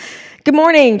Good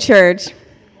morning, church.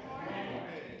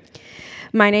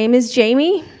 My name is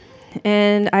Jamie,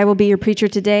 and I will be your preacher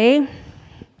today.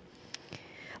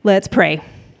 Let's pray.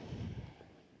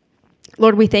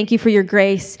 Lord, we thank you for your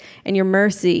grace and your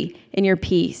mercy and your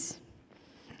peace.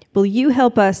 Will you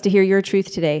help us to hear your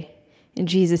truth today? In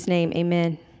Jesus' name,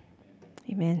 amen.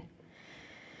 Amen.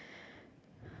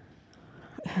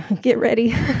 Get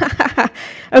ready.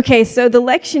 Okay, so the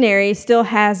lectionary still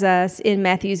has us in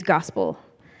Matthew's gospel.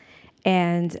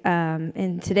 And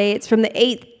today it's from the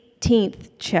 18th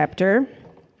chapter.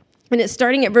 And it's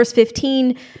starting at verse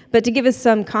 15. But to give us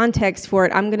some context for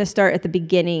it, I'm going to start at the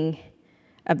beginning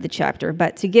of the chapter.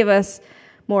 But to give us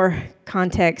more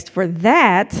context for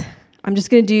that, I'm just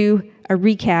going to do a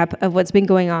recap of what's been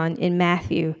going on in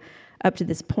Matthew up to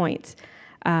this point.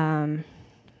 The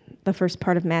first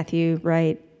part of Matthew,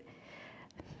 right?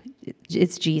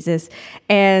 It's Jesus.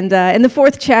 And in the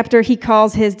fourth chapter, he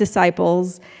calls his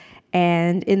disciples.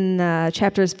 And in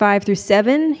chapters 5 through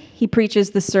 7, he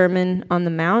preaches the Sermon on the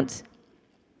Mount.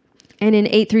 And in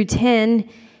 8 through 10,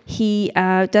 he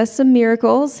does some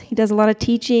miracles. He does a lot of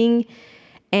teaching.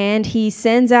 And he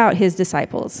sends out his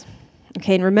disciples.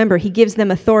 Okay, and remember, he gives them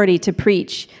authority to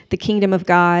preach the kingdom of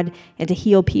God and to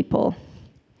heal people.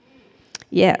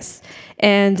 Yes.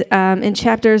 And in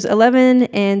chapters 11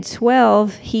 and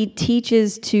 12, he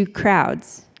teaches to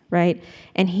crowds, right?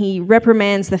 And he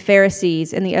reprimands the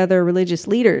Pharisees and the other religious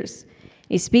leaders.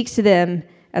 He speaks to them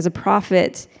as a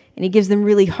prophet, and he gives them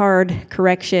really hard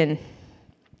correction.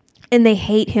 And they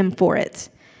hate him for it.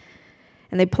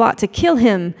 And they plot to kill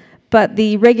him, but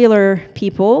the regular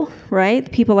people,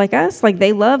 right, people like us, like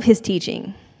they love his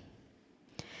teaching.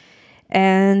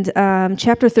 And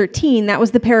chapter 13, that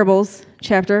was the parables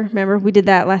chapter. Remember, we did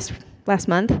that last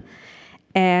month.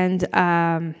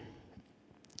 And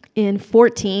in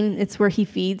 14, it's where he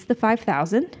feeds the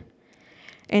 5,000.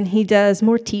 And he does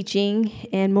more teaching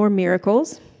and more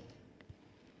miracles.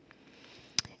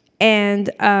 And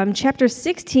chapter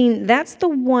 16, that's the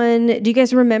one, do you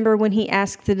guys remember when he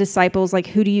asked the disciples, like,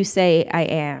 who do you say I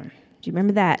am? Do you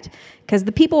remember that? Because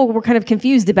the people were kind of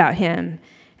confused about him.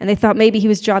 And they thought maybe he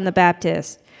was John the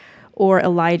Baptist or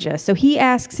Elijah. So he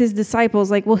asks his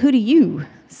disciples, like, well, who do you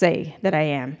say that I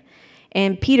am?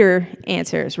 And Peter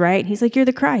answers, right? He's like, you're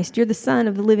the Christ. You're the Son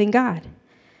of the living God.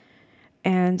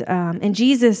 And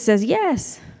Jesus says,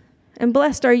 yes. And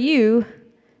blessed are you,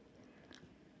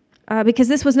 because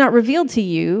this was not revealed to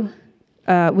you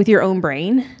with your own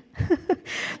brain,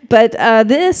 but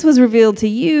this was revealed to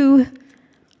you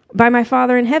by my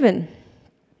Father in heaven.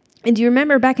 And do you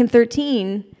remember back in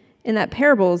 13, in that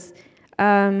parables,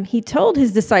 he told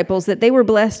his disciples that they were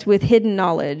blessed with hidden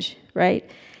knowledge, right?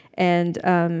 And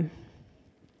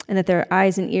that their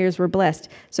eyes and ears were blessed.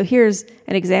 So here's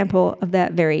an example of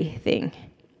that very thing.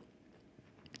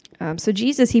 So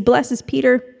Jesus, he blesses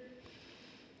Peter.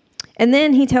 And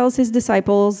then he tells his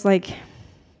disciples, like,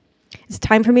 it's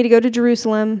time for me to go to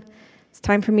Jerusalem. It's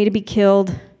time for me to be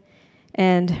killed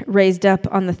and raised up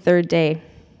on the third day.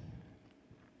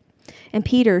 And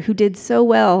Peter, who did so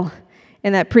well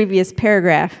in that previous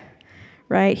paragraph,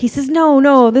 right? He says,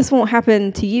 no, this won't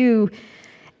happen to you.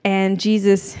 And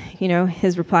Jesus,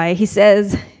 his reply, he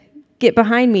says, get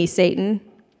behind me, Satan.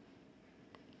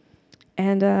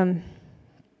 And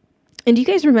do you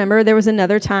guys remember there was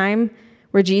another time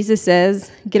where Jesus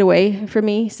says, get away from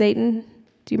me, Satan?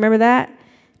 Do you remember that?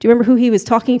 Do you remember who he was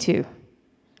talking to?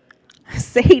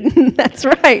 Satan, that's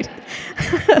right.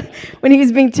 When he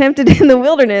was being tempted in the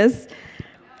wilderness,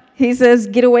 he says,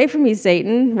 get away from me,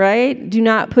 Satan, right? Do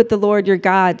not put the Lord your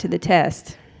God to the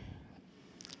test.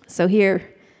 So here,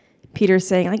 Peter's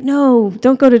saying, like, no,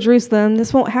 don't go to Jerusalem.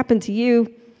 This won't happen to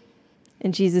you.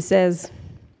 And Jesus says,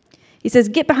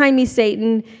 get behind me,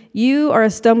 Satan. You are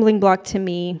a stumbling block to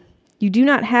me. You do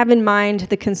not have in mind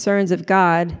the concerns of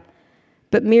God,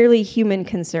 but merely human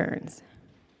concerns,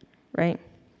 right?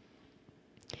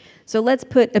 So let's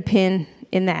put a pin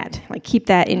in that. Like, keep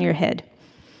that in your head.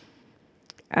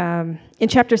 In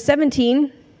chapter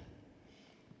 17,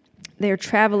 they're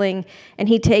traveling, and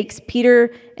he takes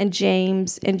Peter and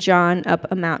James and John up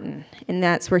a mountain, and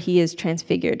that's where he is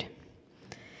transfigured.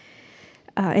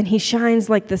 And he shines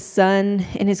like the sun,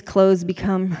 and his clothes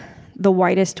become the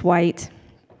whitest white.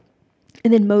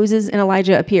 And then Moses and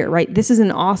Elijah appear, right? This is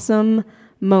an awesome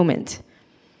moment.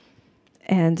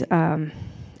 And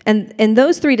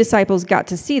those three disciples got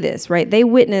to see this, right? They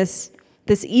witness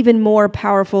this even more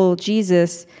powerful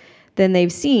Jesus than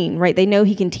they've seen, right? They know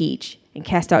he can teach and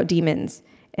cast out demons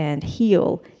and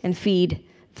heal and feed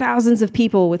thousands of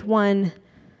people with one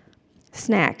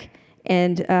snack.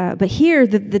 And but here,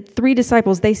 the three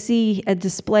disciples, they see a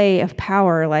display of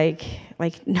power like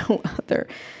no other.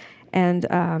 And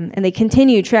they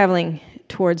continue traveling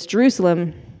towards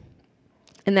Jerusalem.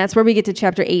 And that's where we get to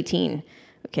chapter 18.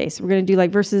 Okay, so we're going to do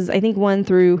like verses, I think, 1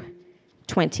 through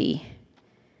 20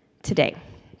 today.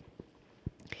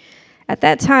 At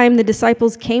that time, the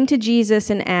disciples came to Jesus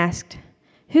and asked,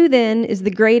 "Who then is the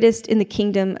greatest in the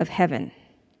kingdom of heaven?" And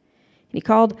he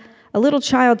called a little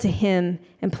child to him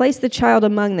and placed the child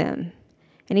among them.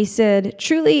 And he said,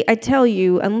 "Truly, I tell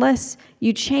you, unless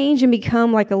you change and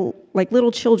become like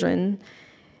little children,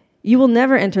 you will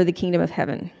never enter the kingdom of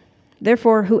heaven.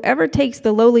 Therefore, whoever takes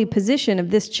the lowly position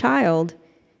of this child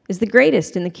is the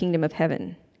greatest in the kingdom of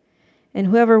heaven. And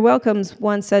whoever welcomes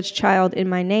one such child in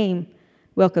my name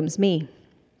welcomes me.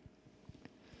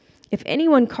 If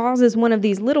anyone causes one of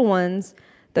these little ones,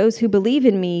 those who believe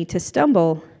in me, to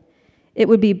stumble, it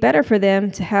would be better for them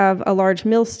to have a large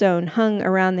millstone hung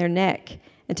around their neck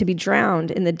and to be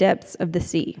drowned in the depths of the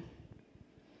sea.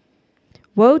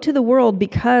 Woe to the world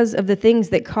because of the things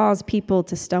that cause people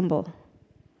to stumble.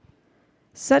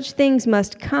 Such things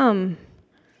must come,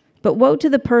 but woe to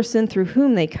the person through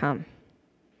whom they come.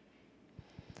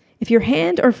 If your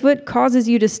hand or foot causes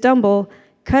you to stumble,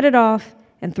 cut it off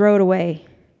and throw it away.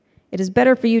 It is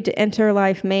better for you to enter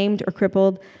life maimed or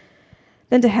crippled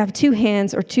than to have 2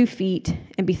 hands or 2 feet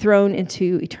and be thrown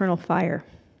into eternal fire.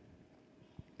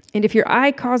 And if your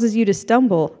eye causes you to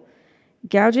stumble,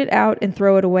 gouge it out and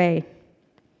throw it away.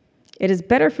 It is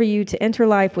better for you to enter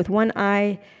life with 1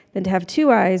 eye than to have 2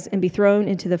 eyes and be thrown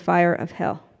into the fire of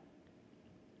hell.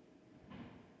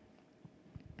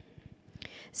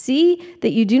 See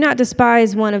that you do not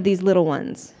despise one of these little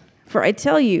ones, for I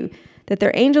tell you that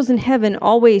their angels in heaven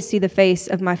always see the face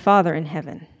of my Father in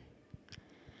heaven.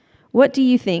 What do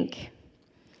you think?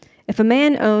 If a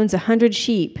man owns 100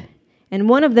 sheep and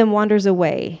one of them wanders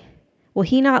away, will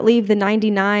he not leave the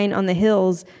 99 on the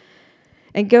hills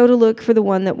and go to look for the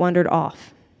one that wandered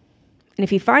off? And if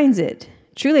he finds it,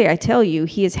 truly I tell you,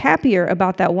 he is happier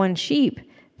about that one sheep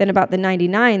than about the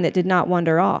 99 that did not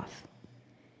wander off.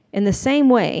 In the same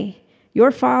way,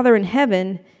 your Father in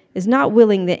heaven is not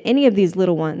willing that any of these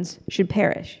little ones should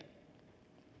perish.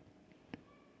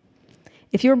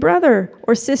 If your brother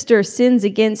or sister sins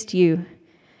against you,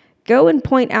 go and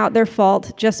point out their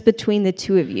fault just between the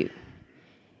 2 of you.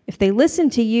 If they listen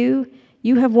to you,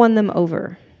 you have won them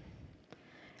over.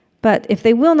 But if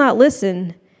they will not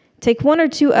listen, take 1 or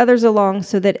 2 others along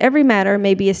so that every matter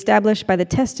may be established by the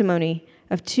testimony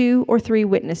of 2 or 3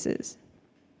 witnesses.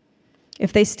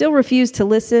 If they still refuse to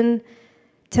listen,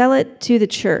 tell it to the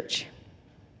church.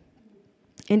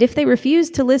 And if they refuse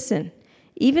to listen,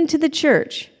 even to the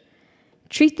church,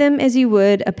 treat them as you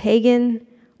would a pagan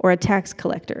or a tax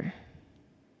collector.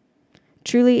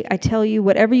 Truly, I tell you,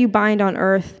 whatever you bind on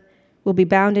earth will be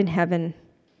bound in heaven,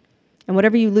 and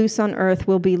whatever you loose on earth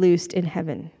will be loosed in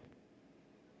heaven.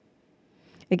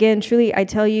 Again, truly, I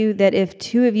tell you that if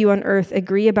 2 of you on earth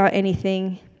agree about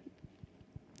anything,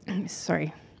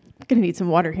 sorry, I'm going to need some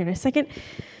water here in a second.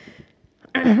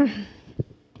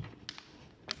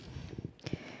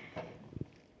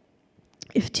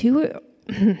 If 2...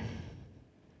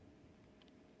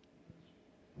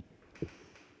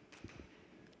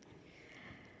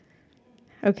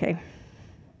 Okay.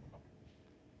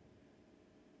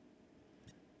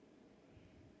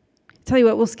 Tell you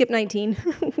what, we'll skip 19.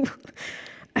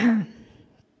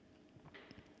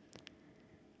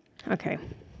 Okay.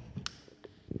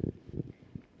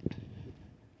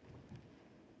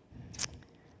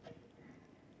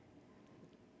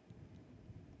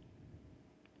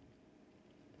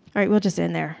 All right, we'll just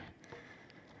end there.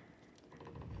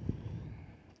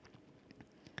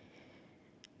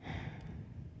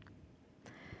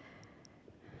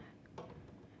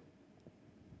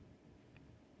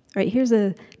 All right, here's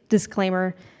a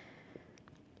disclaimer.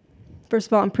 First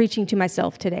of all, I'm preaching to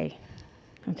myself today,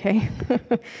 okay?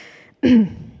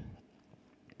 And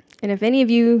if any of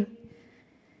you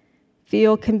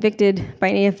feel convicted by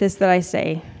any of this that I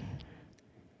say,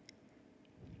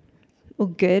 well,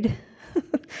 good.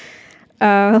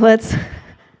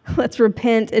 Let's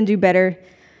repent and do better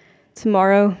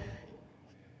tomorrow.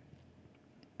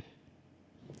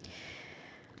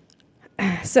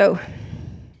 So,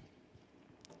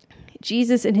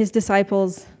 Jesus and his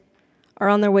disciples are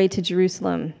on their way to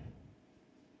Jerusalem,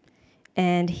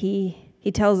 and he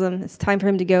tells them it's time for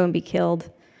him to go and be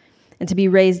killed and to be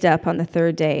raised up on the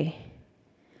 3rd day.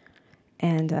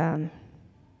 And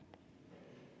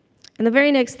the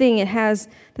very next thing it has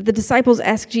that the disciples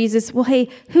ask Jesus, well, hey,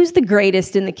 who's the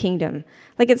greatest in the kingdom?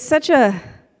 Like, it's such a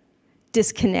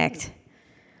disconnect.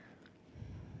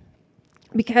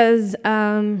 Because,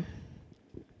 they're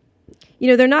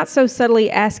not so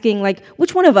subtly asking, like,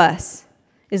 which one of us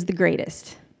is the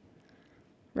greatest?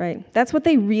 Right? That's what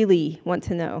they really want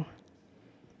to know.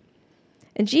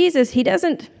 And Jesus, he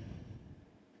doesn't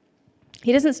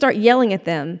start yelling at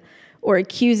them or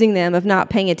accusing them of not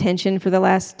paying attention for the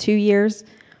last 2 years.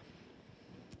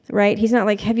 Right? He's not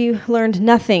like, have you learned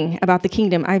nothing about the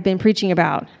kingdom I've been preaching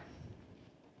about?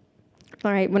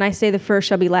 All right, when I say the first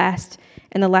shall be last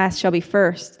and the last shall be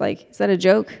first, like, is that a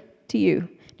joke to you?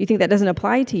 Do you think that doesn't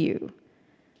apply to you?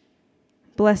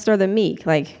 Blessed are the meek,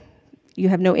 like, you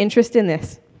have no interest in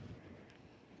this.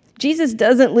 Jesus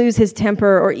doesn't lose his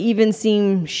temper or even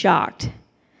seem shocked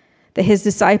that his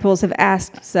disciples have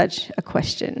asked such a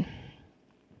question.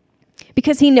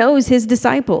 Because he knows his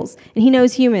disciples, and he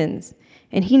knows humans,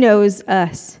 and he knows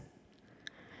us.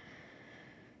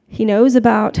 He knows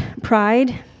about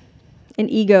pride and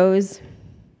egos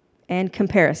and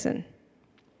comparison.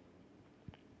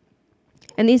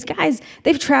 And these guys,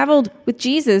 they've traveled with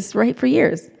Jesus, right, for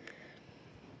years.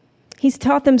 He's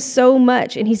taught them so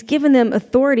much, and he's given them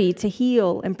authority to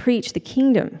heal and preach the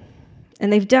kingdom.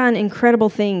 And they've done incredible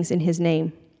things in his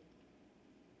name.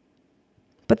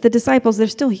 But the disciples, they're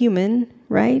still human,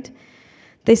 right?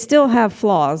 They still have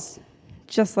flaws,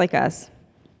 just like us.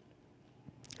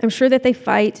 I'm sure that they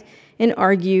fight and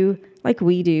argue like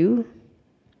we do.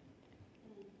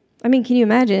 I mean, can you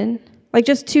imagine? Like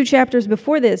just 2 chapters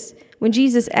before this, when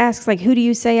Jesus asks, like, who do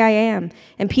you say I am?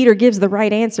 And Peter gives the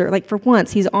right answer. Like, for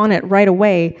once, he's on it right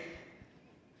away.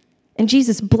 And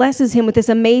Jesus blesses him with this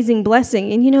amazing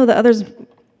blessing. And the others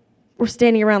were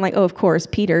standing around like, oh, of course,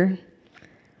 Peter.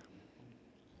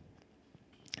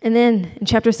 And then in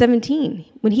chapter 17,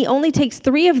 when he only takes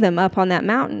 3 of them up on that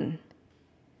mountain,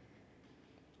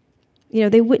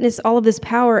 they witness all of this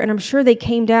power, and I'm sure they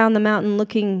came down the mountain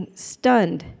looking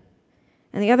stunned.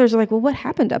 And the others are like, well, what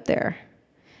happened up there?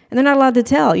 And they're not allowed to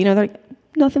tell. They're like,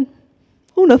 nothing.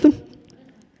 Oh, nothing.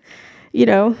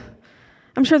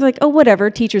 I'm sure they're like, oh, whatever,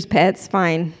 teacher's pets,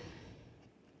 fine.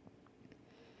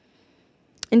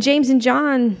 And James and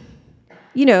John,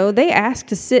 they asked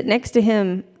to sit next to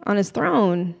him on his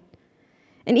throne.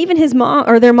 And even his mom,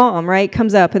 or their mom, right,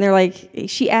 comes up, and they're like,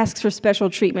 she asks for special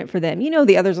treatment for them.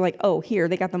 The others are like, oh, here,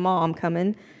 they got the mom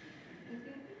coming.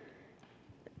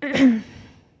 And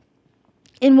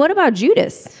what about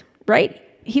Judas, right?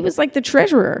 He was like the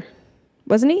treasurer,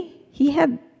 wasn't he? He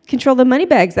had control of the money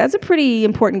bags. That's a pretty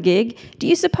important gig. Do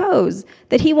you suppose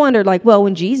that he wondered, like, well,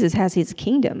 when Jesus has his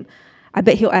kingdom, I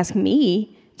bet he'll ask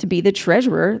me to be the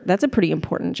treasurer. That's a pretty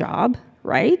important job,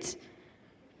 right?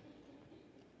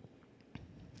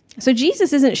 So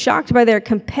Jesus isn't shocked by their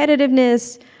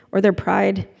competitiveness or their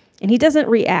pride, and he doesn't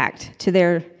react to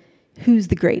their who's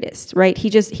the greatest, right? He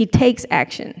takes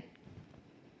action.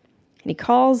 And he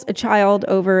calls a child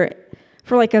over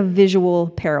for like a visual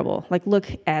parable. Like,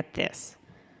 look at this.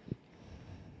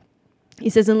 He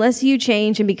says, unless you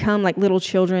change and become like little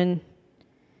children,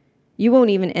 you won't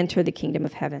even enter the kingdom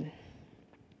of heaven.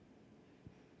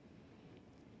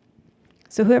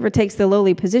 So whoever takes the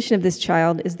lowly position of this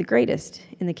child is the greatest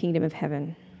in the kingdom of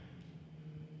heaven.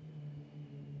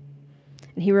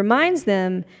 And he reminds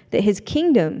them that his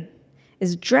kingdom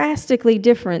is drastically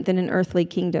different than an earthly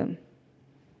kingdom.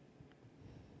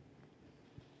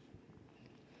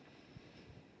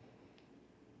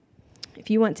 If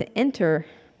you want to enter,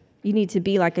 you need to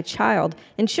be like a child.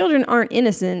 And children aren't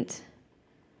innocent,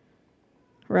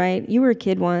 right? You were a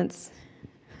kid once.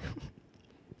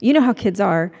 You know how kids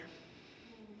are.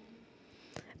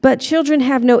 But children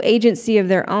have no agency of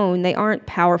their own. They aren't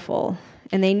powerful,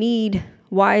 and they need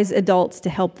wise adults to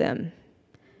help them.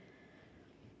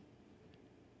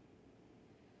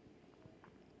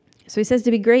 So he says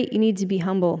to be great, you need to be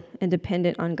humble and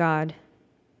dependent on God.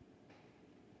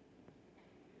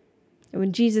 And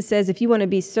when Jesus says, if you want to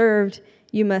be served,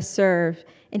 you must serve,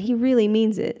 and he really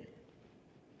means it.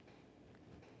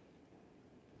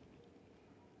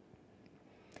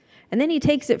 And then he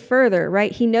takes it further,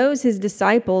 right? He knows his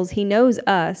disciples, he knows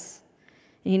us,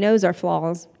 and he knows our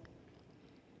flaws.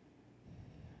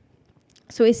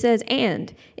 So he says,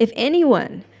 and if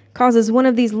anyone causes one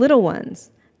of these little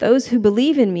ones, those who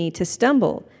believe in me, to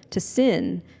stumble, to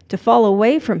sin, to fall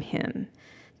away from him,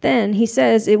 then he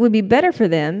says it would be better for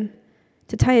them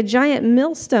to tie a giant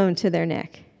millstone to their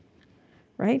neck,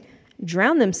 right?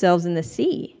 Drown themselves in the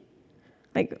sea.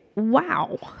 Like,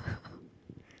 wow.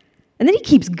 And then he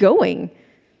keeps going,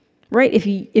 right?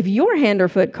 If your hand or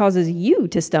foot causes you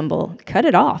to stumble, cut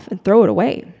it off and throw it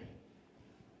away.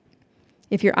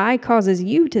 If your eye causes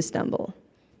you to stumble,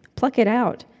 pluck it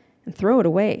out and throw it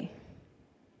away.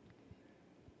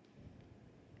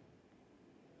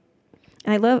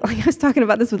 And I love, like I was talking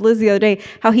about this with Liz the other day,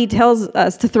 how he tells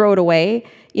us to throw it away.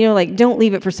 You know, like, don't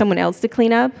leave it for someone else to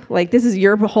clean up. Like, this is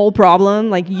your whole problem.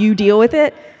 Like, you deal with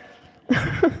it.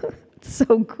 It's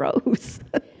so gross.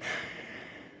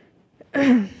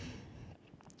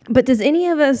 But does any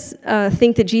of us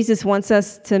think that Jesus wants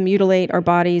us to mutilate our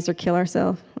bodies or kill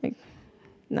ourselves? Like,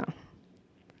 no.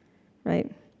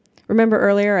 Right? Remember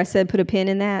earlier I said put a pin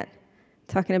in that,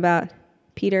 talking about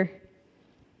Peter?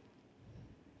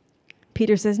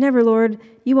 Peter says, never, Lord,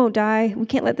 you won't die. We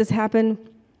can't let this happen.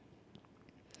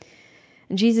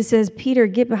 And Jesus says, Peter,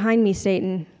 get behind me,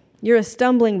 Satan. You're a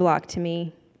stumbling block to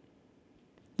me.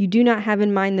 You do not have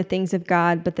in mind the things of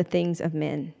God, but the things of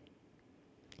men.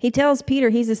 He tells Peter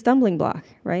he's a stumbling block,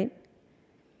 right?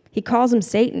 He calls him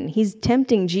Satan. He's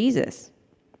tempting Jesus.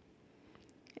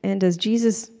 And does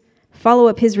Jesus follow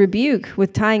up his rebuke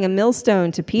with tying a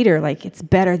millstone to Peter, like, it's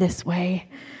better this way?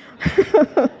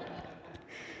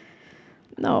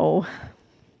 No.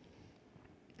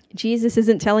 Jesus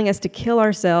isn't telling us to kill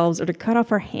ourselves or to cut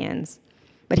off our hands,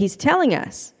 but he's telling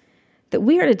us that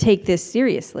we are to take this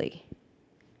seriously.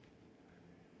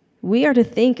 We are to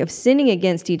think of sinning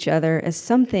against each other as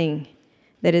something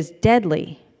that is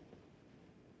deadly.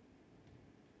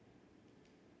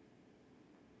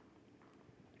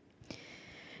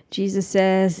 Jesus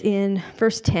says in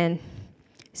verse 10,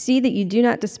 see that you do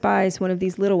not despise one of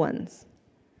these little ones,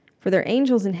 for their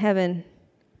angels in heaven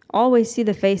always see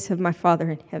the face of my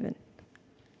Father in heaven.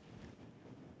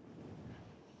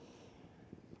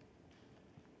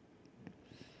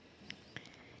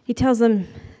 He tells them,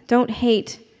 don't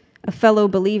hate a fellow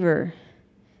believer,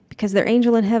 because their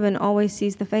angel in heaven always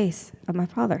sees the face of my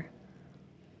Father.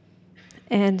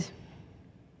 And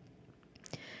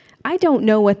I don't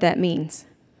know what that means.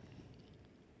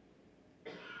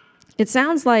 It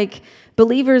sounds like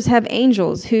believers have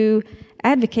angels who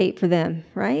advocate for them,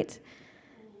 right?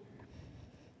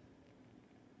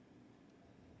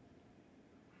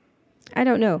 I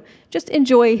don't know. Just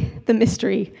enjoy the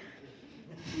mystery.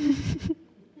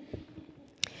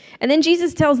 And then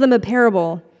Jesus tells them a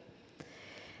parable.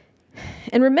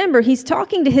 And remember, he's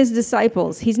talking to his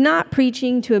disciples. He's not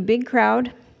preaching to a big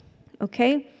crowd,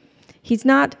 okay? He's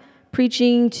not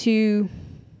preaching to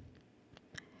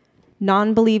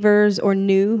non-believers or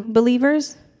new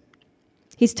believers.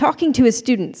 He's talking to his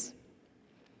students.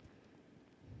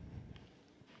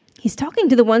 He's talking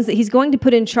to the ones that he's going to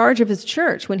put in charge of his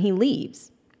church when he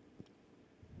leaves.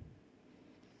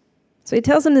 So he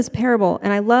tells them this parable,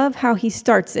 and I love how he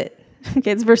starts it.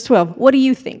 Okay, it's verse 12. What do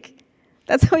you think?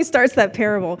 That's how he starts that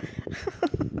parable.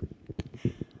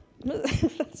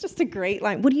 That's just a great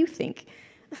line. What do you think?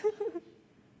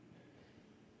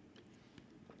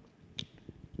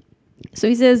 So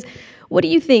he says, what do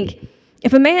you think?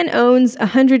 If a man owns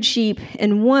 100 sheep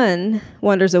and one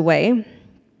wanders away,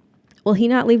 will he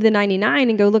not leave the 99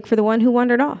 and go look for the one who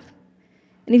wandered off?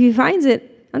 And if he finds it,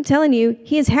 I'm telling you,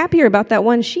 he is happier about that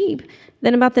one sheep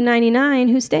than about the 99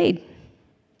 who stayed.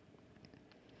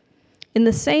 In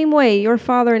the same way, your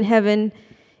Father in heaven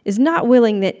is not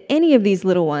willing that any of these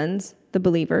little ones, the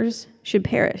believers, should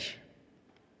perish.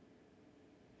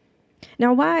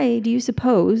 Now, why do you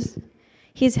suppose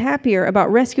he is happier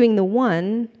about rescuing the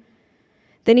one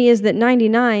than he is that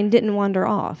 99 didn't wander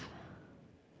off?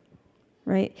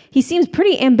 Right? He seems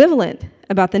pretty ambivalent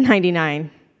about the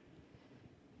 99.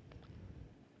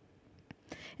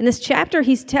 In this chapter,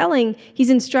 he's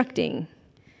instructing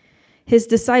his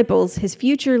disciples, his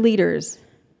future leaders,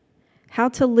 how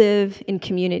to live in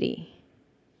community.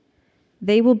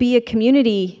 They will be a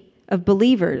community of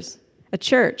believers, a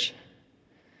church,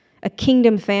 a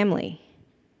kingdom family.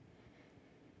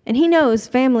 And he knows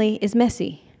family is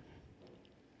messy.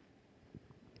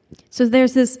 So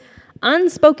there's this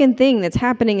unspoken thing that's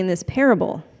happening in this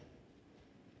parable.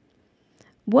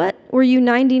 What were you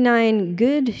 99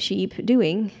 good sheep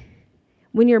doing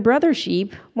when your brother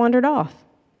sheep wandered off?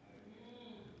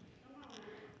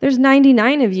 There's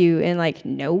 99 of you, and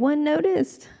no one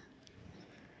noticed.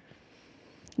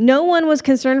 No one was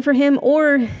concerned for him,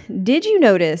 or did you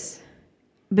notice?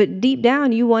 But deep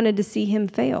down, you wanted to see him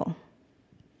fail.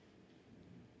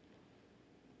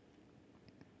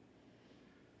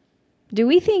 Do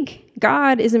we think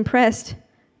God is impressed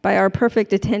by our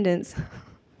perfect attendance?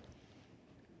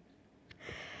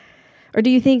 Or do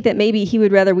you think that maybe he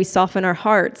would rather we soften our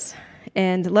hearts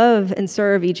and love and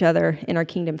serve each other in our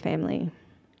kingdom family?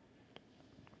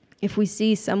 If we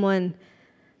see someone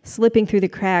slipping through the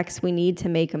cracks, we need to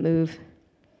make a move.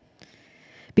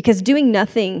 Because doing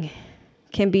nothing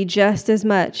can be just as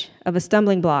much of a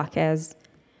stumbling block as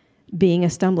being a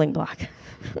stumbling block.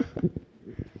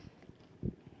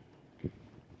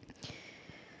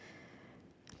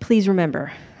 Please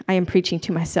remember, I am preaching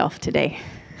to myself today.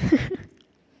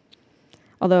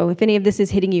 Although, if any of this is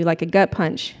hitting you like a gut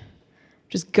punch,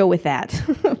 just go with that.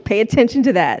 Pay attention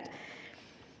to that.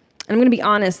 And I'm going to be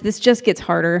honest, this just gets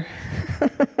harder.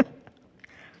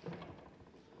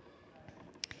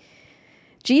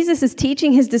 Jesus is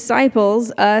teaching his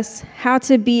disciples, us, how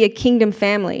to be a kingdom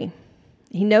family.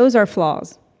 He knows our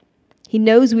flaws. He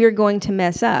knows we are going to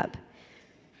mess up.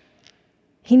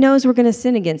 He knows we're going to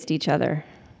sin against each other.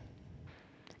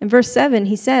 In verse 7,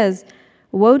 he says,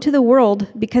 "Woe to the world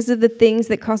because of the things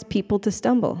that cause people to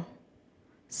stumble.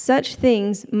 Such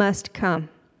things must come.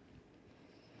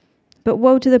 But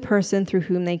woe to the person through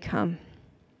whom they come."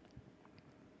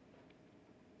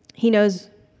 He knows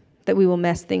that we will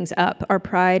mess things up. Our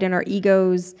pride and our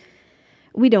egos,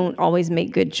 we don't always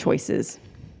make good choices.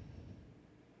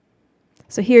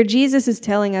 So here Jesus is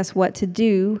telling us what to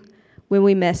do when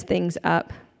we mess things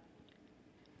up.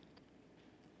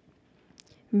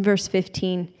 Verse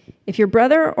 15, "If your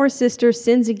brother or sister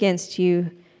sins against you,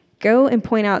 go and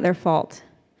point out their fault,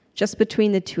 just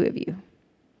between the two of you.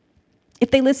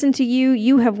 If they listen to you,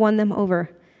 you have won them over.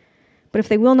 But if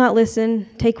they will not listen,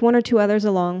 take one or two others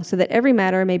along, so that every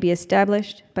matter may be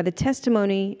established by the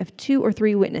testimony of 2 or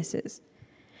 3 witnesses."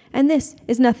 And this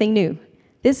is nothing new.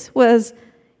 This was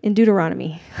in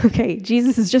Deuteronomy. Okay,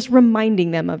 Jesus is just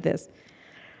reminding them of this.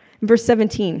 In verse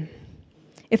 17,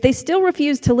 "If they still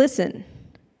refuse to listen,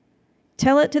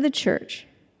 tell it to the church.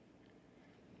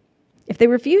 If they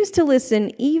refuse to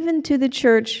listen even to the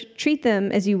church, treat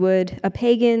them as you would a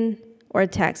pagan or a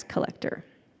tax collector."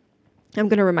 I'm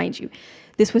going to remind you,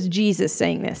 this was Jesus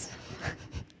saying this.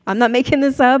 I'm not making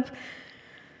this up.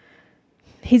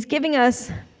 He's giving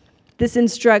us this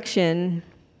instruction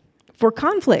for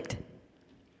conflict.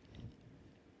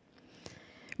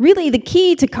 Really, the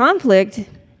key to conflict,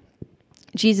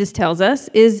 Jesus tells us,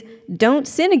 is don't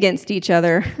sin against each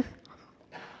other.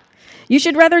 You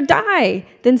should rather die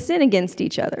than sin against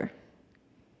each other.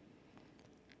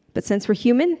 But since we're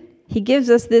human, he gives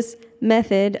us this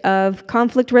method of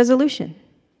conflict resolution.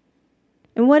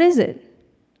 And what is it?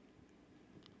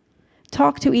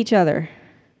 Talk to each other.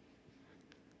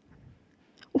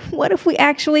 What if we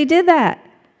actually did that?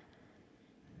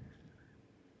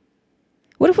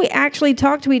 What if we actually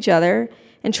talked to each other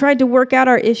and tried to work out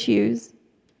our issues?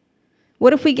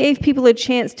 What if we gave people a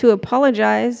chance to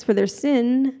apologize for their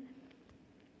sin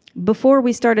before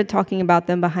we started talking about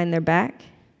them behind their back?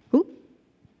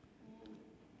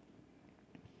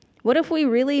 What if we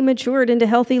really matured into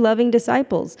healthy, loving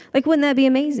disciples? Like, wouldn't that be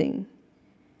amazing?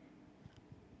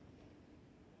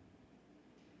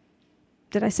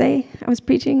 Did I say I was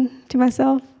preaching to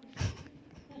myself?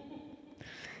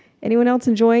 Anyone else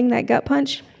enjoying that gut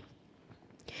punch?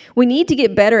 We need to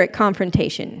get better at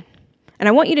confrontation. And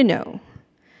I want you to know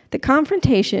that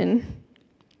confrontation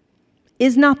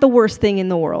is not the worst thing in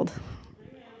the world.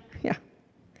 Yeah.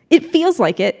 It feels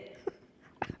like it.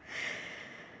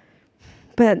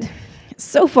 But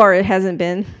so far, it hasn't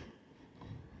been.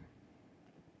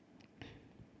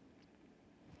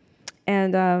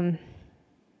 And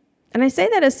I say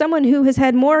that as someone who has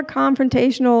had more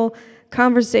confrontational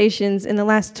conversations in the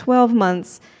last 12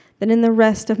 months than in the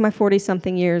rest of my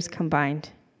 40-something years combined.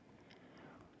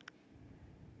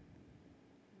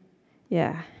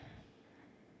 Yeah.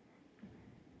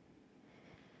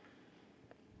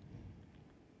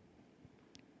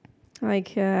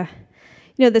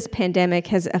 This pandemic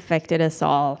has affected us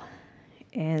all,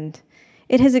 and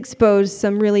it has exposed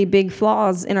some really big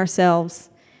flaws in ourselves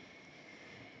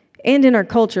and in our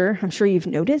culture. I'm sure you've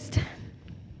noticed.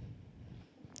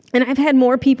 And I've had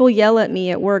more people yell at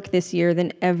me at work this year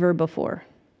than ever before,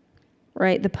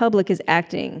 right? The public is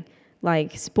acting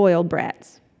like spoiled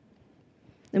brats,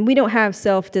 and we don't have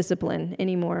self-discipline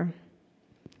anymore.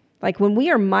 Like, when we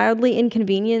are mildly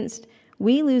inconvenienced,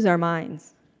 we lose our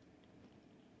minds.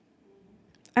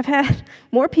 I've had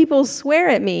more people swear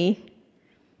at me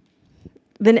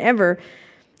than ever,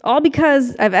 all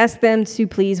because I've asked them to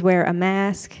please wear a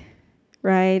mask,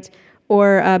 right?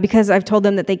 Or because I've told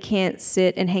them that they can't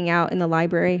sit and hang out in the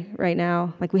library right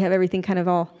now. Like, we have everything kind of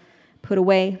all put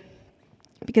away.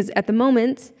 Because at the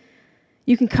moment,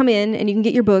 you can come in and you can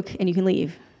get your book and you can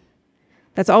leave.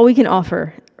 That's all we can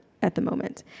offer at the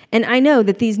moment. And I know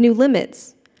that these new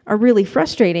limits are really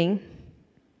frustrating,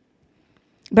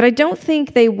 but I don't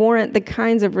think they warrant the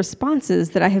kinds of responses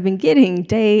that I have been getting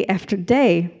day after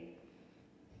day.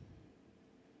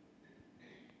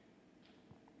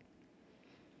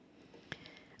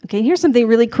 Okay, here's something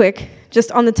really quick,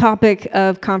 just on the topic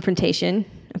of confrontation,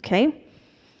 okay?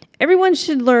 Everyone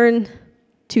should learn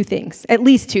 2 things, at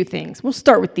least 2 things. We'll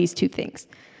start with these 2 things.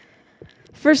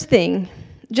 First thing,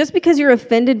 Just because you're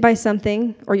offended by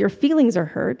something or your feelings are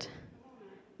hurt,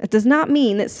 that does not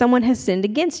mean that someone has sinned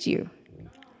against you.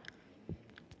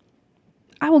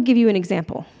 I will give you an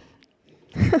example.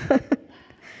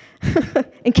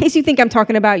 In case you think I'm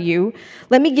talking about you,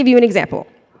 let me give you an example.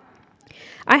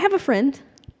 I have a friend,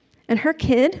 and her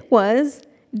kid was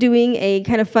doing a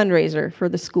kind of fundraiser for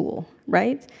the school,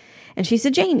 right? And she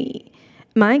said, Jamie,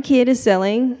 my kid is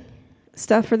selling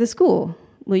stuff for the school.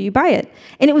 Will you buy it?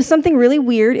 And it was something really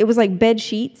weird. It was like bed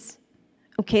sheets.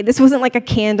 Okay, this wasn't like a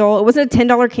candle. It wasn't a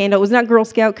 $10 candle. It was not Girl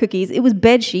Scout cookies. It was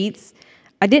bed sheets.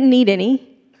 I didn't need any.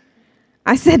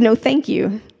 I said, no, thank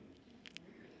you.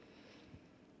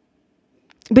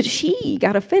 But she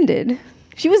got offended.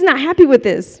 She was not happy with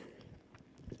this.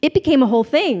 It became a whole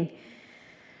thing.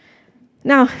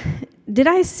 Now, did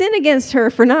I sin against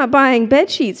her for not buying bed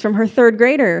sheets from her third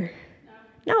grader?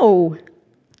 No.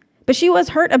 But she was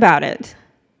hurt about it.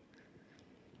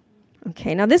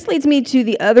 Okay, now this leads me to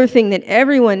the other thing that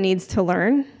everyone needs to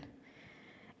learn,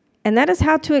 and that is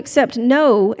how to accept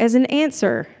no as an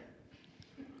answer.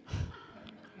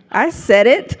 I said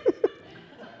it.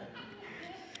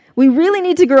 We really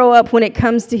need to grow up when it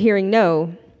comes to hearing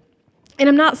no. And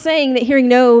I'm not saying that hearing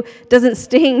no doesn't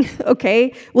sting,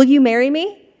 okay? Will you marry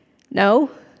me? No.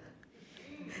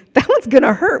 That one's going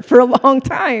to hurt for a long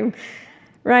time,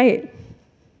 right?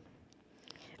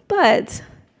 But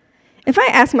if I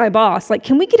ask my boss, like,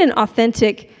 can we get an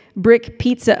authentic brick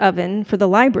pizza oven for the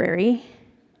library?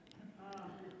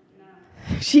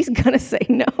 She's going to say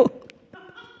no.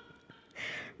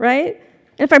 Right?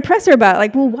 And if I press her about it,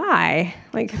 like, well, why?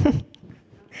 Like,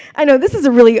 I know this is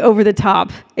a really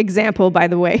over-the-top example, by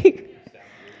the way.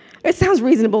 It sounds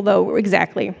reasonable, though,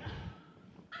 exactly.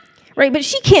 Right? But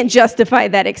she can't justify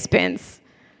that expense,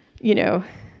 you know.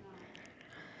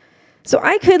 So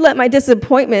I could let my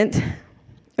disappointment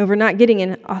over not getting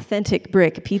an authentic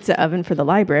brick pizza oven for the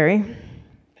library,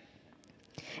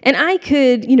 and I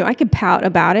could pout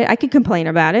about it. I could complain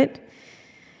about it.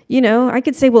 You know, I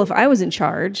could say, well, if I was in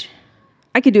charge,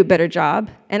 I could do a better job,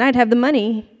 and I'd have the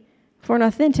money for an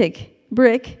authentic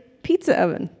brick pizza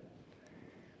oven.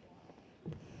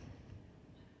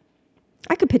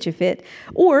 I could pitch a fit.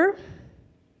 Or,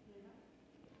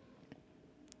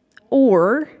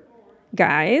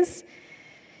 guys,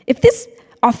 if this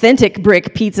authentic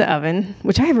brick pizza oven,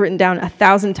 which I have written down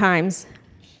 1,000 times,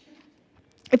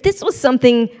 if this was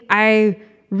something I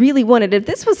really wanted, if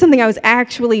this was something I was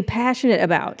actually passionate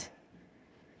about,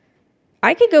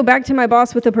 I could go back to my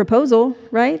boss with a proposal,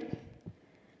 right?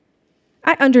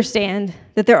 I understand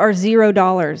that there are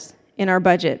 $0 in our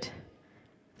budget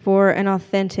for an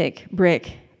authentic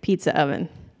brick pizza oven.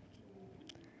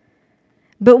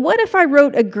 But what if I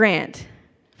wrote a grant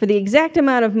for the exact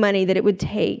amount of money that it would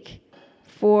take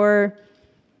for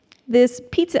this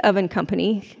pizza oven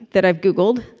company that I've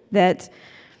Googled that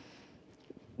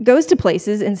goes to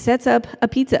places and sets up a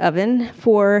pizza oven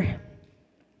for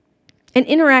an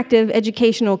interactive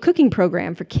educational cooking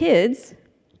program for kids,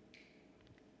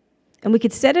 and we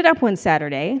could set it up one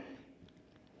Saturday,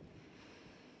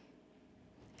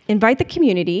 invite the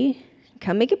community,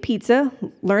 come make a pizza,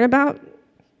 learn about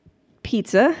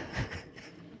pizza.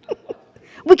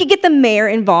 We could get the mayor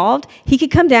involved. He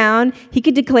could come down. He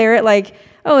could declare it like,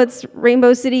 oh, it's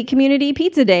Rainbow City Community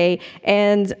Pizza Day,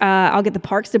 and I'll get the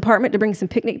Parks Department to bring some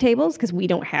picnic tables because we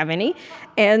don't have any,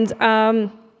 and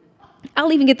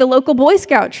I'll even get the local Boy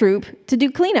Scout troop to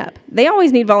do cleanup. They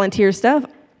always need volunteer stuff.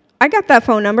 I got that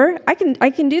phone number. I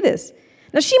can do this.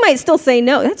 Now, she might still say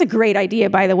no. That's a great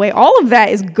idea, by the way. All of that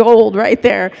is gold right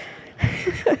there.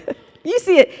 You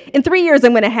see it. In 3 years,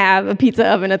 I'm going to have a pizza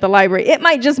oven at the library. It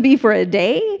might just be for a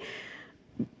day.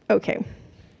 Okay.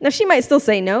 Now, she might still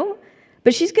say no,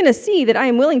 but she's going to see that I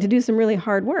am willing to do some really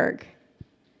hard work.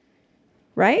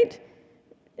 Right?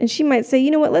 And she might say,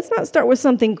 you know what, let's not start with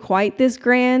something quite this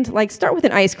grand. Like, start with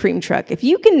an ice cream truck. If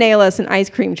you can nail us an ice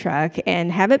cream truck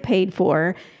and have it paid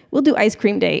for, we'll do ice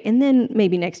cream day. And then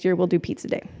maybe next year we'll do pizza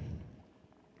day.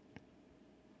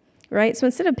 Right? So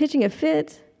instead of pitching a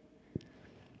fit,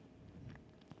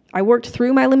 I worked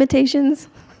through my limitations.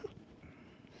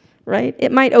 Right?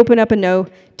 It might open up a no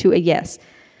to a yes.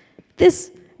 This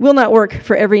will not work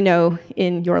for every no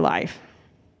in your life.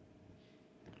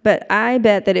 But I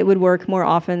bet that it would work more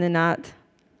often than not.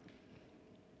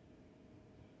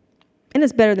 And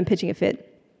it's better than pitching a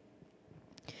fit.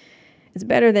 It's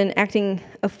better than acting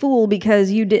a fool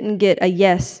because you didn't get a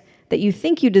yes that you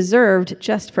think you deserved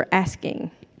just for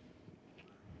asking.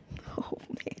 Oh,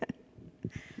 man.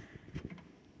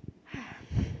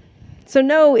 So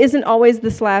no isn't always the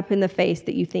slap in the face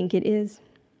that you think it is.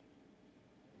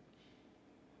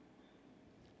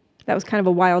 That was kind of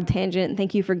a wild tangent.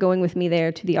 Thank you for going with me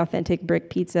there to the authentic brick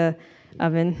pizza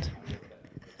oven.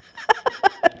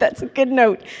 That's a good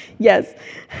note. Yes.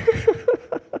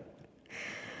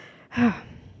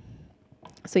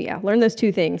 So yeah, learn those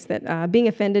two things, that being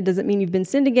offended doesn't mean you've been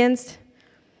sinned against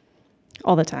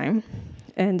all the time.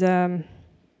 And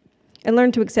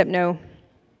learn to accept no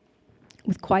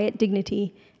with quiet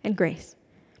dignity and grace.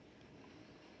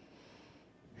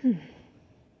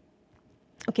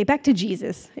 Okay, back to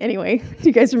Jesus. Anyway, do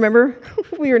you guys remember?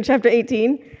 We were in chapter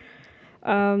 18.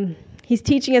 He's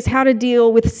teaching us how to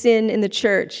deal with sin in the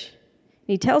church.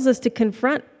 He tells us to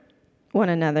confront one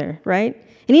another, right?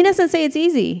 And he doesn't say it's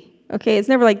easy. Okay, it's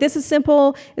never like, this is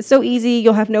simple, it's so easy,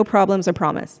 you'll have no problems, I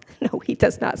promise. No, he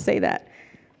does not say that.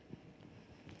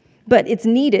 But it's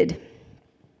needed.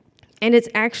 And it's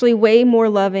actually way more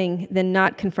loving than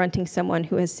not confronting someone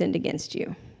who has sinned against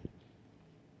you.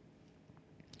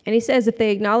 And he says if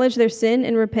they acknowledge their sin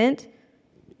and repent,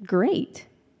 great.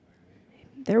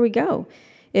 There we go.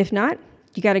 If not,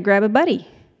 you got to grab a buddy.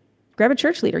 Grab a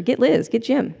church leader. Get Liz. Get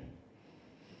Jim.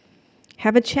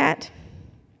 Have a chat.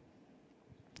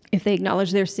 If they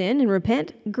acknowledge their sin and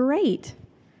repent, great.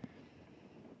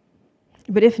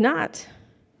 But if not,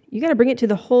 you got to bring it to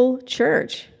the whole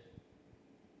church.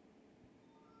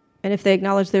 And if they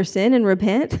acknowledge their sin and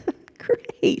repent,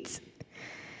 great.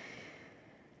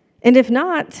 And if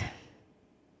not,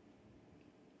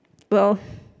 well,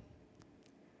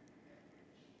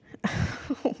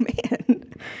 oh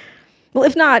man. Well,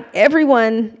 if not,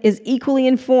 everyone is equally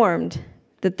informed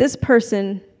that this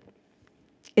person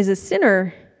is a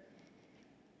sinner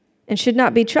and should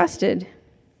not be trusted.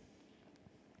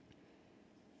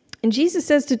 And Jesus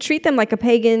says to treat them like a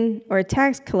pagan or a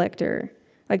tax collector.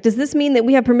 Like, does this mean that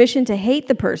we have permission to hate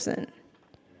the person?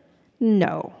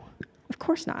 No, of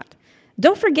course not.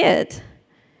 Don't forget,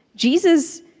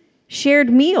 Jesus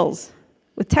shared meals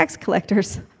with tax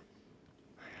collectors.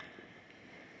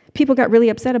 People got really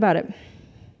upset about it.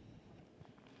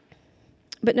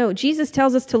 But no, Jesus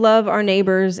tells us to love our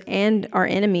neighbors and our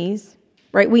enemies,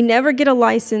 right? We never get a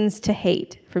license to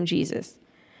hate from Jesus.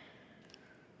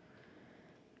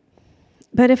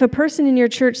 But if a person in your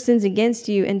church sins against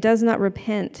you and does not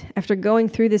repent after going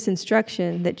through this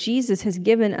instruction that Jesus has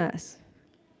given us,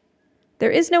 there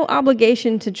is no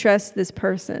obligation to trust this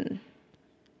person.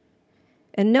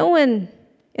 And no one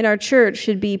in our church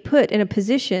should be put in a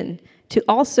position to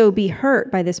also be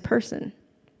hurt by this person.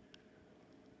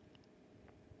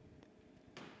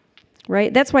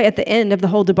 Right? That's why at the end of the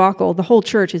whole debacle, the whole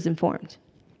church is informed.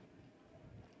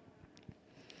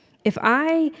 If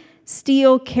I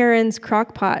steal Karen's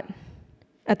crock pot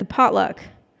at the potluck,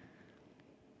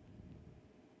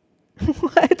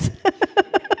 what?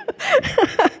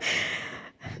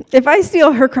 If I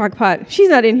steal her crock pot, she's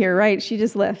not in here, right? She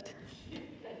just left.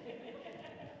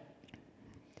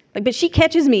 But she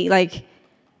catches me,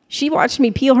 she watched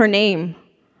me peel her name.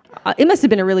 It must have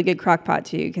been a really good crock pot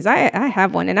too, because I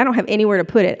have one and I don't have anywhere to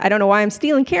put it. I don't know why I'm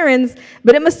stealing Karen's,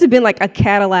 but it must have been like a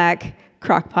Cadillac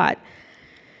crock pot.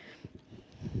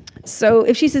 So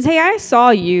if she says, hey, I saw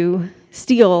you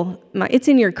steal it's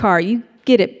in your car, you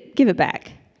get it, give it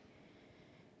back.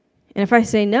 And if I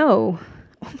say no,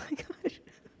 oh my gosh,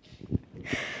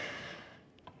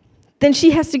 then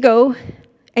she has to go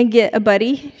and get a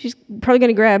buddy. She's probably going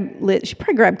to grab Liz. She'll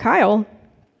probably grab Kyle.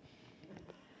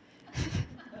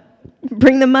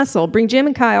 Bring the muscle. Bring Jim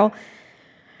and Kyle.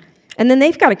 And then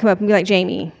they've got to come up and be like,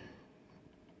 Jamie,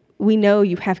 we know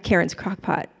you have Karen's crock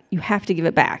pot. You have to give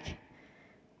it back.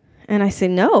 And I say,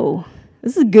 no,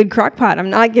 this is a good crock pot.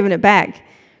 I'm not giving it back.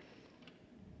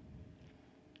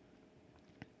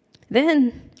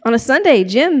 Then on a Sunday,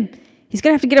 Jim, he's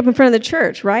going to have to get up in front of the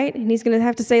church, right? And he's going to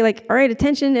have to say, all right,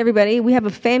 attention, everybody. We have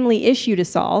a family issue to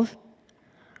solve.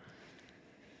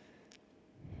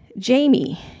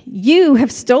 Jamie, you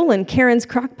have stolen Karen's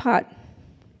crock pot,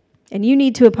 and you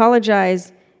need to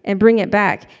apologize and bring it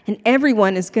back. And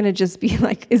everyone is going to just be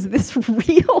like, is this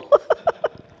real?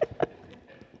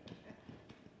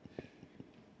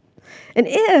 And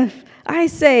if I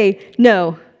say,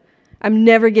 no, I'm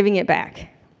never giving it back,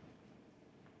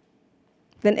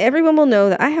 then everyone will know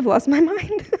that I have lost my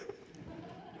mind.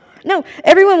 No,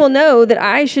 everyone will know that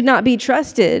I should not be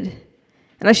trusted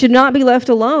and I should not be left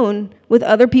alone with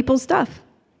other people's stuff.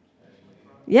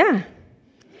 Yeah.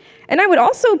 And I would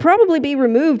also probably be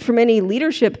removed from any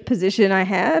leadership position I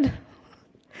had.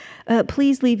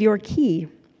 Please leave your key.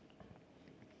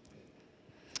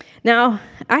 Now,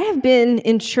 I have been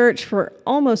in church for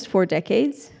almost 4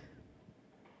 decades.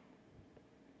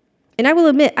 And I will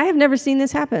admit, I have never seen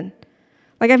this happen.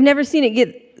 I've never seen it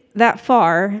get that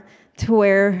far, to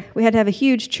where we had to have a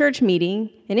huge church meeting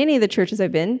in any of the churches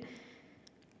I've been.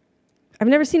 I've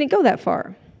never seen it go that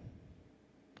far.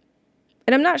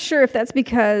 And I'm not sure if that's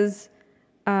because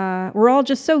we're all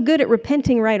just so good at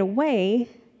repenting right away,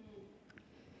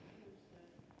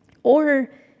 or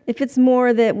if it's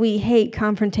more that we hate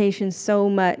confrontation so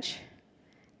much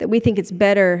that we think it's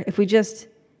better if we just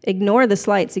ignore the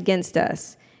slights against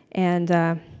us and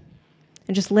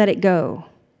just let it go.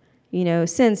 You know,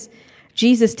 since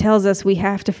Jesus tells us we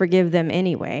have to forgive them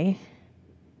anyway.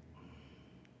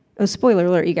 Oh, spoiler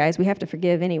alert, you guys, we have to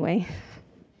forgive anyway.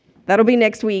 That'll be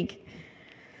next week.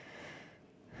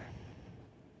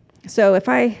 So if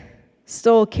I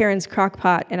stole Karen's crock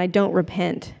pot and I don't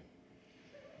repent,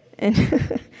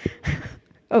 and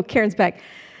oh, Karen's back.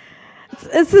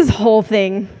 It's this whole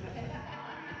thing.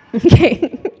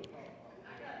 Okay.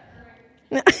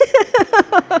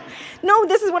 No,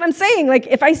 this is what I'm saying. Like,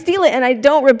 if I steal it and I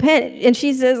don't repent, and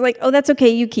she says, like, oh, that's okay,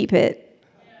 you keep it.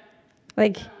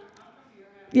 Like,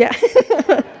 yeah.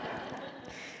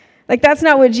 Like, that's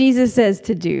not what Jesus says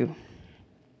to do.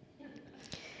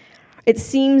 It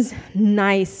seems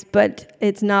nice, but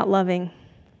it's not loving.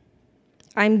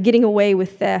 I'm getting away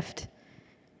with theft.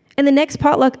 And the next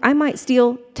potluck, I might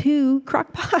steal 2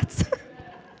 crock pots.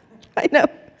 I know.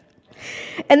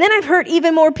 And then I've hurt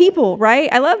even more people, right?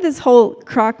 I love this whole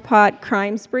crock pot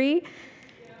crime spree.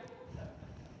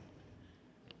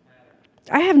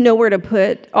 I have nowhere to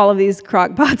put all of these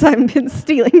crock pots I've been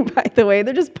stealing, by the way.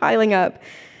 They're just piling up.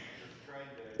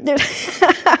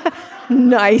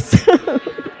 Nice.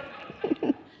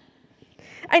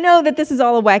 I know that this is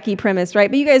all a wacky premise, right?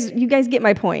 But you guys get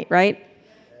my point, right?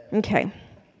 Okay.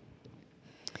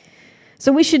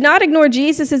 So we should not ignore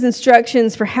Jesus'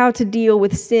 instructions for how to deal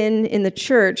with sin in the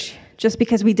church just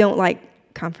because we don't like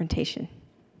confrontation.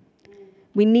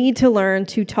 We need to learn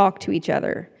to talk to each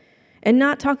other and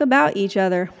not talk about each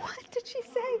other. What did she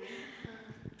say?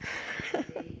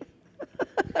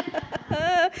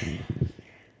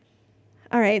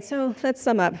 All right, so let's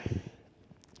sum up.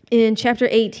 In chapter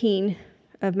 18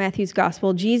 of Matthew's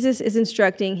Gospel, Jesus is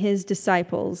instructing his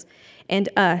disciples and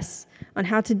us on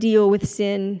how to deal with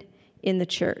sin in the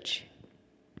church.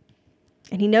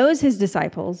 And he knows his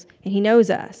disciples, and he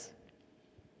knows us.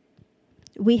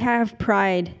 We have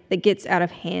pride that gets out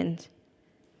of hand,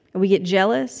 and we get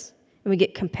jealous, and we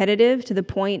get competitive to the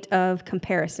point of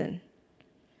comparison.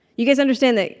 You guys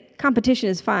understand that competition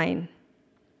is fine.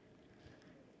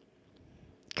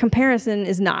 Comparison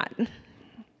is not.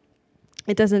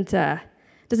 It doesn't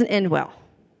end well.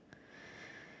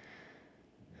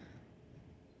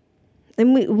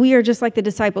 And we are just like the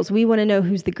disciples. We want to know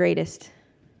who's the greatest,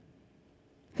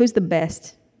 who's the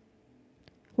best.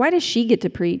 Why does she get to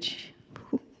preach?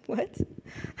 What?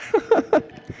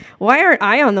 Why aren't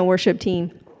I on the worship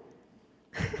team?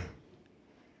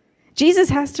 Jesus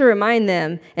has to remind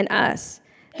them and us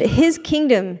that his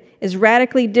kingdom is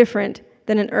radically different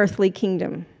than an earthly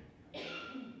kingdom.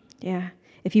 Yeah.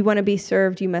 If you want to be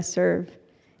served, you must serve.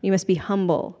 You must be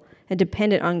humble and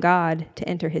dependent on God to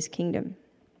enter his kingdom.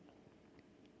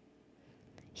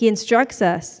 He instructs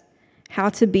us how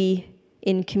to be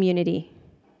in community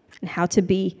and how to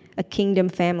be a kingdom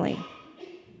family.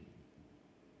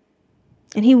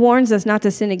 And he warns us not to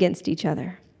sin against each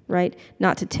other, right?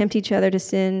 Not to tempt each other to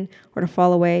sin or to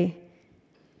fall away.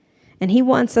 And he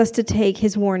wants us to take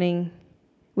his warning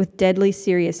with deadly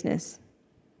seriousness.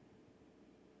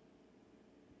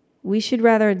 We should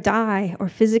rather die or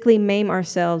physically maim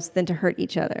ourselves than to hurt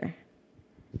each other.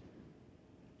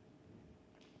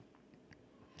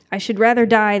 I should rather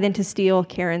die than to steal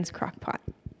Karen's crock pot.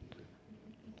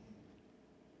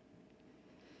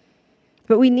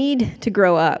 But we need to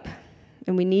grow up,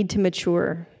 and we need to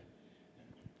mature,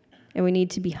 and we need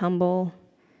to be humble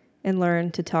and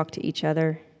learn to talk to each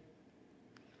other.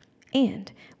 And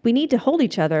we need to hold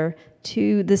each other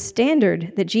to the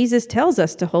standard that Jesus tells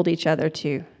us to hold each other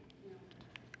to.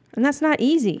 And that's not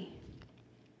easy.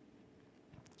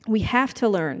 We have to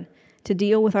learn to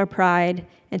deal with our pride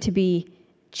and to be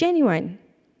genuine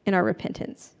in our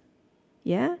repentance.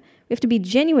 Yeah? We have to be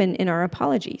genuine in our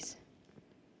apologies.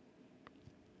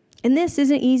 And this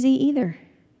isn't easy either.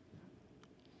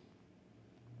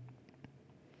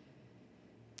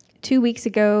 2 weeks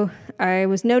ago, I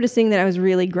was noticing that I was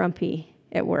really grumpy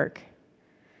at work.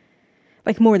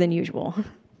 Like more than usual.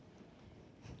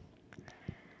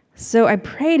 So I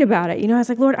prayed about it. I was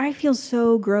like, Lord, I feel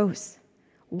so gross.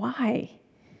 Why?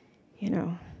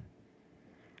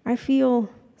 I feel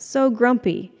so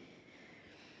grumpy.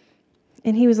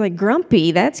 And he was like,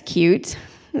 grumpy? That's cute.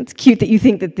 It's cute that you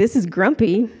think that this is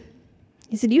grumpy.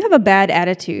 He said, you have a bad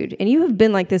attitude, and you have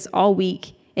been like this all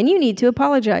week, and you need to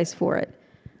apologize for it.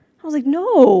 I was like,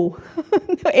 no,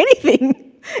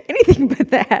 anything but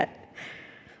that.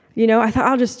 I thought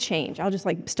I'll just change. I'll just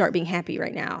start being happy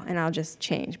right now, and I'll just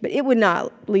change. But it would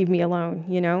not leave me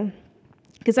alone,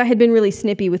 because I had been really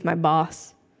snippy with my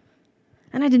boss.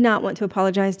 And I did not want to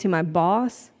apologize to my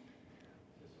boss.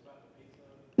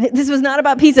 This was not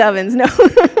about pizza ovens, no.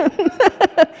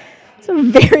 It's a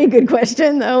very good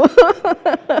question, though.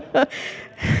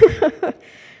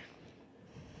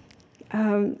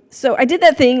 So I did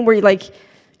that thing where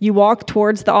you walk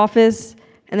towards the office,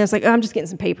 and there's I'm just getting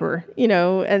some paper,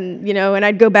 and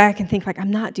I'd go back and think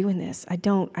I'm not doing this. I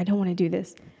don't want to do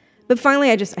this. But finally,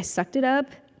 I sucked it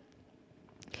up,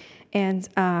 and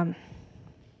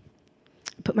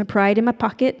put my pride in my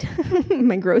pocket,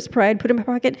 my gross pride put in my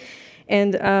pocket,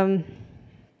 and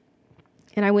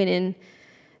I went in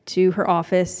to her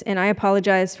office, and I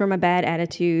apologized for my bad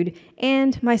attitude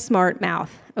and my smart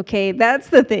mouth. Okay, that's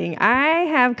the thing. I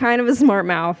have kind of a smart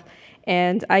mouth,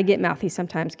 and I get mouthy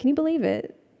sometimes. Can you believe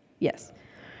it? Yes.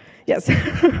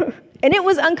 And it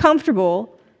was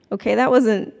uncomfortable. Okay, that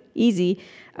wasn't easy.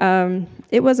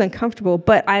 It was uncomfortable,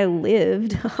 but I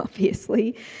lived,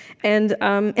 obviously. And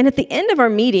at the end of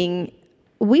our meeting,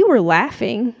 we were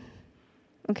laughing.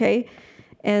 Okay,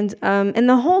 and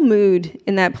the whole mood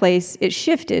in that place, it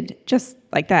shifted just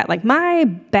like that. My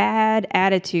bad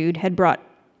attitude had brought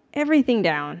everything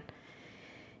down,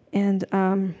 and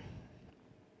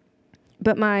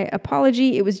but my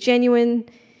apology, it was genuine.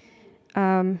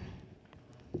 And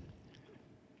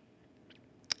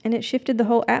it shifted the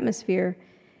whole atmosphere.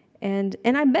 And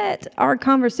I bet our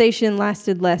conversation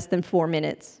lasted less than 4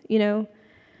 minutes,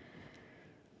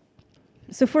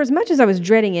 So for as much as I was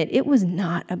dreading it, it was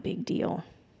not a big deal.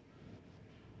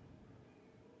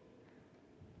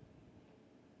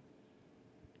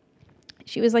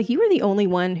 She was like, "You are the only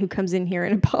one who comes in here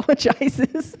and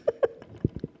apologizes."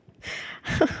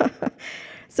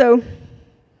 So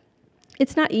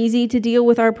it's not easy to deal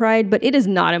with our pride, but it is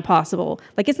not impossible.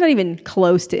 It's not even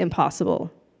close to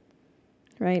impossible,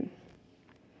 right?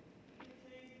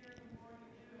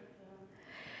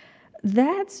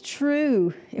 That's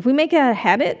true. If we make a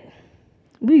habit,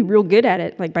 we'll be real good at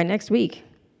it, by next week.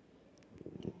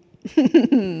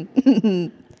 I'm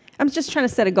just trying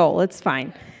to set a goal. It's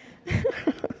fine.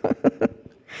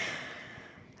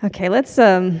 Okay, let's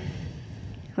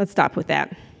stop with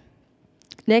that.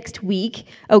 Next week,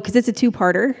 because it's a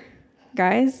 2-parter,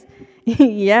 guys.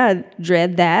 Yeah,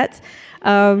 dread that.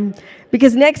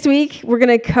 Because next week, we're going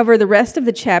to cover the rest of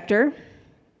the chapter,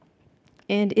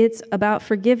 and it's about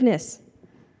forgiveness.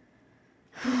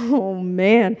 Oh,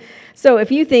 man. So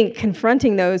if you think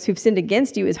confronting those who've sinned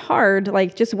against you is hard,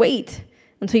 just wait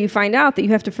until you find out that you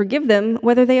have to forgive them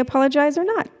whether they apologize or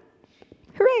not.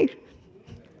 Hooray.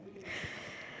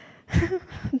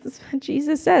 That's what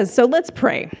Jesus says. So let's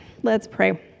pray. Let's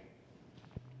pray.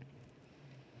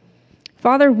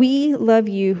 Father, we love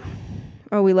you.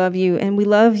 Oh, we love you, and we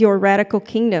love your radical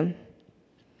kingdom.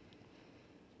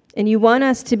 And you want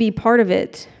us to be part of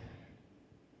it.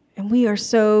 And we are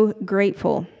so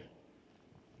grateful.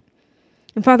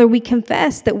 And Father, we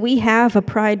confess that we have a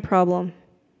pride problem.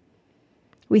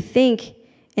 We think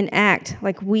and act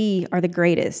like we are the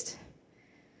greatest.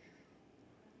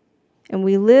 And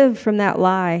we live from that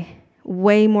lie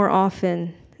way more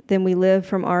often than we live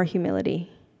from our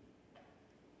humility.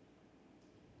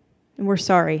 And we're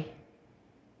sorry.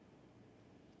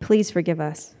 Please forgive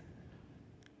us.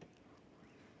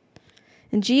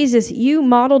 And Jesus, you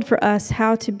modeled for us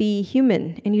how to be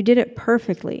human, and you did it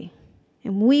perfectly.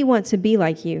 And we want to be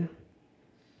like you.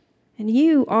 And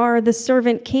you are the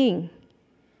servant king.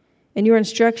 And your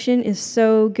instruction is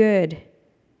so good.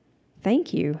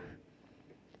 Thank you.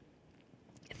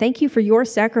 Thank you for your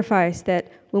sacrifice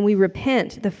that when we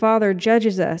repent, the Father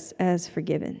judges us as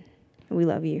forgiven. And we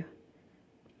love you.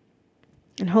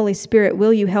 And Holy Spirit,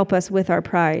 will you help us with our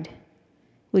pride?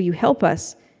 Will you help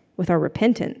us with our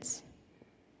repentance?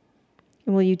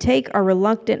 And will you take our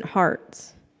reluctant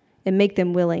hearts and make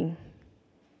them willing?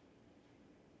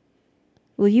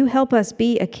 Will you help us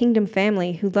be a kingdom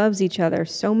family who loves each other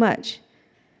so much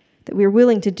that we are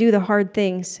willing to do the hard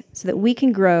things so that we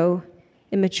can grow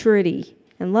in maturity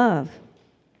and love?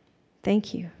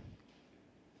 Thank you.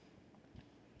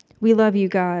 We love you,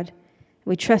 God.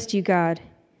 We trust you, God.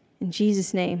 In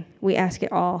Jesus' name, we ask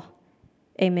it all.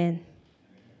 Amen.